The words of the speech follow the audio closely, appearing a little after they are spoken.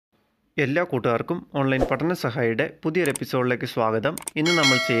എല്ലാ കൂട്ടുകാർക്കും ഓൺലൈൻ പഠന സഹായിയുടെ പുതിയൊരു എപ്പിസോഡിലേക്ക് സ്വാഗതം. ഇന്ന്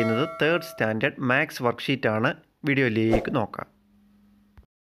നമ്മൾ ചെയ്യുന്നത് 3rd സ്റ്റാൻഡേർഡ് മാത്സ് വർക്ക്ഷീറ്റാണ്. വീഡിയോയിലേക്ക് നോക്കാം.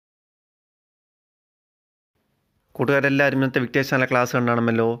 കൂട്ടുകാരെല്ലാവരും ഇന്നത്തെ വിക്ടേഴ്സ് ക്ലാസ്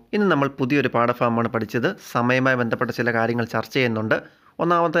കണ്ടാണമല്ലോ. ഇന്ന് നമ്മൾ പുതിയൊരു പാഠഭാഗമാണ് പഠിച്ചത്. സമയവുമായി ബന്ധപ്പെട്ട ചില കാര്യങ്ങൾ ചർച്ച ചെയ്യുന്നുണ്ട്.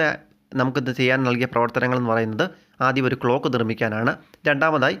 ഒന്നാമത്തെ നമുക്കിത് ചെയ്യാൻ നൽകിയ പ്രവർത്തനങ്ങൾ എന്ന് പറയുന്നത് ആദ്യം ഒരു ക്ലോക്ക് നിർമ്മിക്കാനാണ്.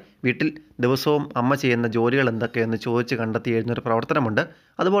 രണ്ടാമതായി വീട്ടിൽ ദിവസവും അമ്മ ചെയ്യുന്ന ജോലികൾ എന്തൊക്കെയെന്ന് ചോദിച്ച് കണ്ടെത്തി എഴുതുന്നൊരു പ്രവർത്തനമുണ്ട്.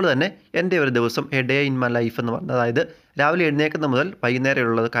 അതുപോലെ തന്നെ എൻ്റെ ഒരു ദിവസം A day in my life എന്ന് പറഞ്ഞത്, അതായത് രാവിലെ എഴുന്നേൽക്കുന്ന മുതൽ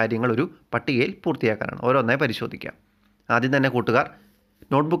വൈകുന്നേരമുള്ള കാര്യങ്ങൾ ഒരു പട്ടികയിൽ പൂർത്തിയാക്കാനാണ്. ഓരോന്നായി പരിശോധിക്കാം. ആദ്യം തന്നെ കൂട്ടുകാർ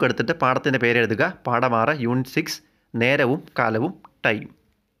നോട്ട്ബുക്ക് എടുത്തിട്ട് പാഠത്തിൻ്റെ പേരെഴുതുക. പാഠം 6 യൂണിറ്റ് 6 നേരവും കാലവും ടൈം.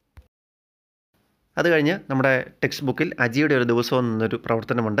 അത് കഴിഞ്ഞ് നമ്മുടെ ടെക്സ്റ്റ് ബുക്കിൽ അജിയുടെ ഒരു ദിവസം എന്നൊരു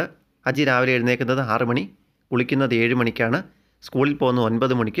പ്രവർത്തനമുണ്ട്. അജി രാവിലെ എഴുന്നേൽക്കുന്നത് 6 മണി, കുളിക്കുന്നത് 7 മണിക്കാണ്, സ്കൂളിൽ പോകുന്നത്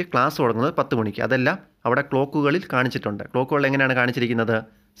 9 മണിക്ക്, ക്ലാസ് തുടങ്ങുന്നത് 10 മണിക്ക്. അതെല്ലാം അവിടെ ക്ലോക്കുകളിൽ കാണിച്ചിട്ടുണ്ട്. ക്ലോക്കുകൾ എങ്ങനെയാണ് കാണിച്ചിരിക്കുന്നത്?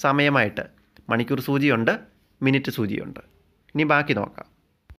 സമയമായിട്ട് മണിക്കൂർ സൂചിയുണ്ട്, മിനിറ്റ് സൂചിയുണ്ട്. ഇനി ബാക്കി നോക്കാം.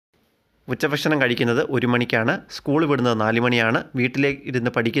 ഉച്ചഭക്ഷണം കഴിക്കുന്നത് 1 മണിക്കാണ്, സ്കൂൾ വിടുന്നത് 4 മണിയാണ്, വീട്ടിലേക്ക്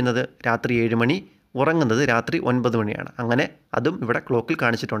ഇരുന്ന് പഠിക്കുന്നത് രാത്രി 7 മണി, ഉറങ്ങുന്നത് രാത്രി 9 മണിയാണ്. അങ്ങനെ അതും ഇവിടെ ക്ലോക്കിൽ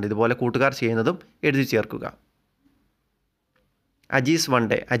കാണിച്ചിട്ടുണ്ട്. ഇതുപോലെ കൂട്ടുകാർ ചെയ്യുന്നതും എഴുതി ചേർക്കുക. Aji's one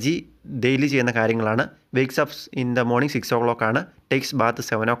day, Aji daily ചെയ്യുന്ന കാര്യങ്ങളാണ്. Wakes up in the morning 6 o'clock ആണ്, ടേക്സ് ബാത്ത്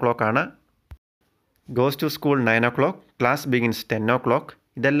 7 o'clock ആണ്, goes to school 9 o'clock, class begins 10 o'clock.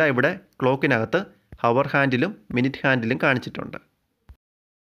 ഇതെല്ലാം ഇവിടെ ക്ലോക്കിനകത്ത് ഹവർ ഹാൻഡിലും മിനിറ്റ് ഹാൻഡിലും കാണിച്ചിട്ടുണ്ട്.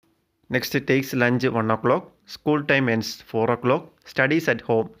 Next takes lunch 1 o'clock, school time ends 4 o'clock, studies at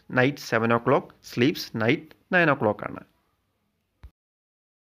home night 7 o'clock, sleeps night 9 o'clock ആണ്.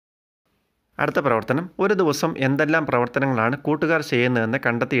 അടുത്ത പ്രവർത്തനം, ഒരു ദിവസം എന്തെല്ലാം പ്രവർത്തനങ്ങളാണ് കൂട്ടുകാർ ചെയ്യുന്നതെന്ന്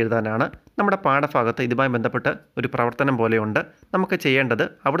കണ്ടെത്തി എഴുതാനാണ്. നമ്മുടെ പാഠഭാഗത്ത് ഇതുമായി ബന്ധപ്പെട്ട് ഒരു പ്രവർത്തനം പോലെയുണ്ട്. നമുക്ക് ചെയ്യേണ്ടത്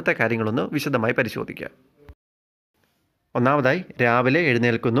അവിടുത്തെ കാര്യങ്ങളൊന്ന് വിശദമായി പരിശോധിക്കാം. ഒന്നാമതായി രാവിലെ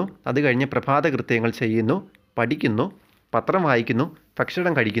എഴുന്നേൽക്കുന്നു, അത് കഴിഞ്ഞ് പ്രഭാത കൃത്യങ്ങൾ ചെയ്യുന്നു, പഠിക്കുന്നു, പത്രം വായിക്കുന്നു,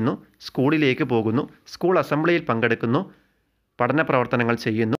 ഭക്ഷണം കഴിക്കുന്നു, സ്കൂളിലേക്ക് പോകുന്നു, സ്കൂൾ അസംബ്ലിയിൽ പങ്കെടുക്കുന്നു, പഠന പ്രവർത്തനങ്ങൾ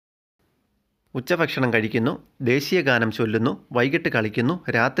ചെയ്യുന്നു, ഉച്ചഭക്ഷണം കഴിക്കുന്നു, ദേശീയ ഗാനം ചൊല്ലുന്നു, വൈകിട്ട് കളിക്കുന്നു,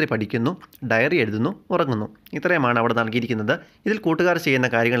 രാത്രി പഠിക്കുന്നു, ഡയറി എഴുതുന്നു, ഉറങ്ങുന്നു. ഇത്രയുമാണ് അവിടെ നൽകിയിരിക്കുന്നത്. ഇതിൽ കൂട്ടുകാർ ചെയ്യുന്ന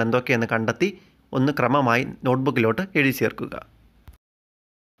കാര്യങ്ങൾ എന്തൊക്കെയെന്ന് കണ്ടെത്തി ഒന്ന് ക്രമമായി നോട്ട്ബുക്കിലോട്ട് എഴുതി ചേർക്കുക.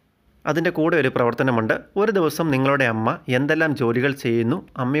 അതിൻ്റെ കൂടെ ഒരു പ്രവർത്തനമുണ്ട്. ഒരു ദിവസം നിങ്ങളുടെ അമ്മ എന്തെല്ലാം ജോലികൾ ചെയ്യുന്നു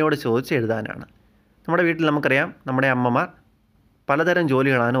അമ്മയോട് ചോദിച്ച് എഴുതാനാണ്. നമ്മുടെ വീട്ടിൽ നമുക്കറിയാം, നമ്മുടെ അമ്മമാർ പലതരം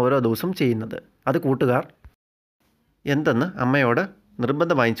ജോലികളാണ് ഓരോ ദിവസവും ചെയ്യുന്നത്. അത് കൂട്ടുകാർ എന്തെന്ന് അമ്മയോട്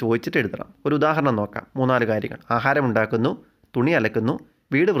നിർബന്ധമായും ചോദിച്ചിട്ട് എഴുതണം. ഒരു ഉദാഹരണം നോക്കാം. 3-4 കാര്യങ്ങൾ. ആഹാരം ഉണ്ടാക്കുന്നു, തുണി അലക്കുന്നു,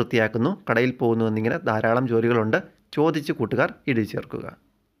 വീട് വൃത്തിയാക്കുന്നു, കടയിൽ പോകുന്നു എന്നിങ്ങനെ ധാരാളം ജോലികളുണ്ട്. ചോദിച്ച് കൂട്ടുകാർ എഴുതി ചേർക്കുക.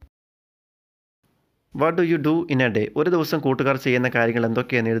 What do you do in A day? ഒരു ദിവസം കൂട്ടുകാർ ചെയ്യുന്ന കാര്യങ്ങൾ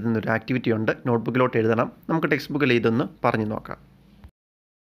എന്തൊക്കെയെന്ന് എഴുതുന്ന ഒരു ആക്ടിവിറ്റി ഉണ്ട്. നോട്ട്ബുക്കിലോട്ട് എഴുതണം. നമുക്ക് ടെക്സ്റ്റ് ബുക്കിൽ ഇതൊന്ന് പറഞ്ഞു നോക്കാം.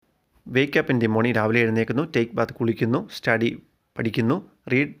 Wake up in the morning, രാവിലെ എഴുന്നേൽക്കുന്നു, ടേക്ക് ബാത്ത് കുളിക്കുന്നു, സ്റ്റഡി പഠിക്കുന്നു,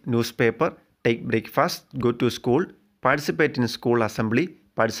 read news paper, take breakfast, go to school, participate in school assembly,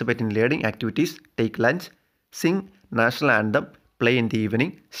 participate in learning activities, take lunch, sing national anthem, play in the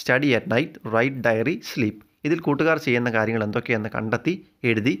evening, study at night, write diary, sleep. ഇതിൽ കൂട്ടുകാർ ചെയ്യുന്ന കാര്യങ്ങൾ എന്തൊക്കെയെന്ന് കണ്ടെത്തി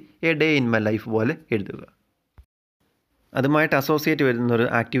എഴുതി A day in my life പോലെ എഴുതുക. അതുമായിട്ട് associate വരുന്നൊരു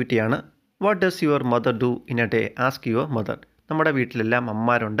ആക്ടിവിറ്റിയാണ് what does your mother do in A day? Ask your mother. നമ്മുടെ വീട്ടിലെല്ലാം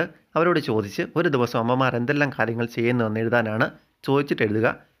അമ്മമാരുണ്ട്. അവരോട് ചോദിച്ച് ഒരു ദിവസം അമ്മമാർ എന്തെല്ലാം കാര്യങ്ങൾ ചെയ്യുന്നതെന്ന് എഴുതാനാണ്. ചോദിച്ചിട്ട് എഴുതുക.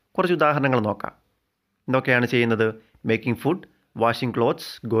 കുറച്ച് ഉദാഹരണങ്ങൾ നോക്കാം. എന്തൊക്കെയാണ് ചെയ്യുന്നത്? Making food, washing clothes,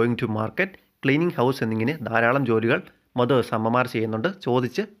 going to market, cleaning house എന്നിങ്ങനെ ധാരാളം ജോലികൾ മദേഴ്സ് അമ്മമാർ ചെയ്യുന്നുണ്ട്.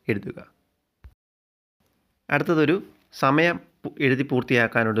 ചോദിച്ച് എഴുതുക. അടുത്തതൊരു സമയം എഴുതി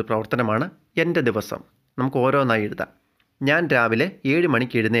പൂർത്തിയാക്കാനൊരു പ്രവർത്തനമാണ് എൻ്റെ ദിവസം. നമുക്ക് ഓരോന്നായി എഴുതാം. ഞാൻ രാവിലെ 7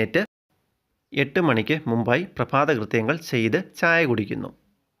 മണിക്ക് എഴുന്നേറ്റ് 8 മണിക്ക് മുമ്പായി പ്രഭാത കൃത്യങ്ങൾ ചെയ്ത് ചായ കുടിക്കുന്നു.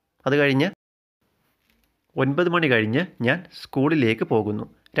 അത് കഴിഞ്ഞ് 9 മണി കഴിഞ്ഞ് ഞാൻ സ്കൂളിലേക്ക് പോകുന്നു.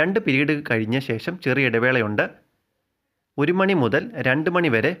 2 പീരീഡ് കഴിഞ്ഞ ശേഷം ചെറിയ ഇടവേളയുണ്ട്. 1 മണി മുതൽ 2 മണി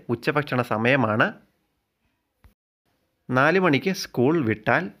വരെ ഉച്ചഭക്ഷണ സമയമാണ്. 4 മണിക്ക് സ്കൂൾ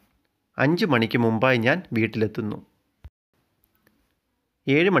വിട്ടാൽ 5 മണിക്ക് മുമ്പായി ഞാൻ വീട്ടിലെത്തുന്നു.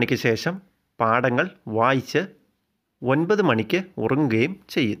 7 മണിക്ക് ശേഷം പാഠങ്ങൾ വായിച്ച് 9 മണിക്ക് ഉറങ്ങുകയും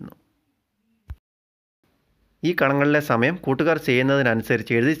ചെയ്യുന്നു. ഈ കളങ്ങളിലെ സമയം കൂട്ടുകാർ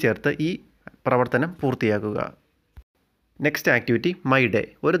ചെയ്യുന്നതിനനുസരിച്ച് എഴുതി ചേർത്ത് ഈ പ്രവർത്തനം പൂർത്തിയാക്കുക. Next activity my day.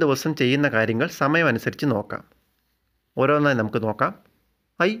 ഒരു ദിവസം ചെയ്യുന്ന കാര്യങ്ങൾ സമയമനുസരിച്ച് നോക്കാം. ഓരോന്നായി നമുക്ക് നോക്കാം.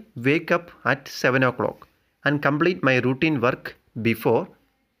 I wake up at 7 o'clock and complete my routine work before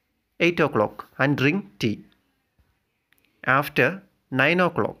 8 o'clock and drink tea. After 9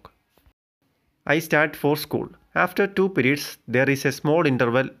 o'clock I start for school. After 2 periods there is a small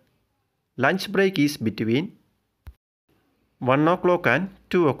interval. Lunch break is between 1 o'clock and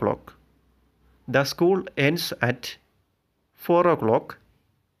 2 o'clock. The school ends at 4 o'clock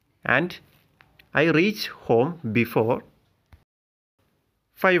and I reach home before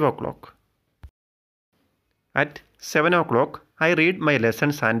 5 o'clock. At 7 o'clock, I read my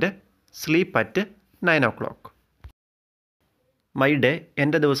lessons and sleep at 9 o'clock. My day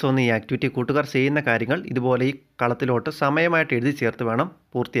എൻ്റെ ദിവസം എന്ന ഈ activity കൂട്ടുകാർ ചെയ്യുന്ന കാര്യങ്ങൾ ഇതുപോലെ ഈ കളത്തിലോട്ട് സമയമായിട്ട് എഴുതി ചേർത്ത് വേണം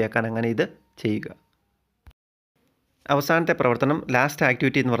പൂർത്തിയാക്കാൻ. അങ്ങനെ ഇത് ചെയ്യുക. അവസാനത്തെ പ്രവർത്തനം, ലാസ്റ്റ്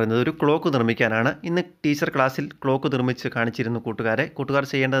ആക്ടിവിറ്റി എന്ന് പറയുന്നത് ഒരു ക്ലോക്ക് നിർമ്മിക്കാനാണ്. ഇന്ന് ടീച്ചർ ക്ലാസ്സിൽ ക്ലോക്ക് നിർമ്മിച്ച് കാണിച്ചിരുന്നു കൂട്ടുകാർ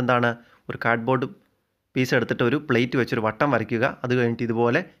ചെയ്യേണ്ടത് എന്താണ്? ഒരു കാർഡ്ബോർഡ് പീസ് എടുത്തിട്ട് ഒരു പ്ലേറ്റ് വെച്ചൊരു വട്ടം വരയ്ക്കുക. അത് കഴിഞ്ഞിട്ട്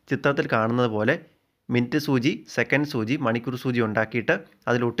ഇതുപോലെ ചിത്രത്തിൽ കാണുന്നത് പോലെ മിനിറ്റ് സൂചി, സെക്കൻഡ് സൂചി, മണിക്കൂർ സൂചി ഉണ്ടാക്കിയിട്ട്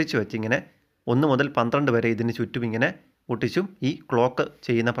അതിൽ ഒട്ടിച്ച് വെച്ച് ഇങ്ങനെ 1 മുതൽ 12 വരെ ഇതിന് ചുറ്റും ഇങ്ങനെ ഒട്ടിച്ചും ഈ ക്ലോക്ക്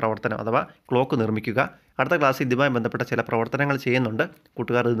ചെയ്യുന്ന പ്രവർത്തനം അഥവാ ക്ലോക്ക് നിർമ്മിക്കുക. അടുത്ത ക്ലാസ്സിൽ ഇതുമായി ബന്ധപ്പെട്ട ചില പ്രവർത്തനങ്ങൾ ചെയ്യുന്നുണ്ട്.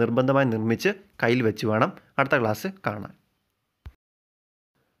 കൂട്ടുകാർ ഇത് നിർബന്ധമായി നിർമ്മിച്ച് കയ്യിൽ വെച്ച് വേണം അടുത്ത ക്ലാസ് കാണാൻ.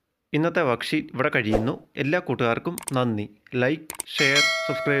 ഇന്നത്തെ വർക്ക്ഷീറ്റ് ഇവിടെ കഴിയുന്നു. എല്ലാ കൂട്ടുകാർക്കും നന്ദി. Like, share,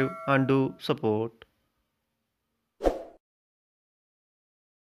 subscribe and do support.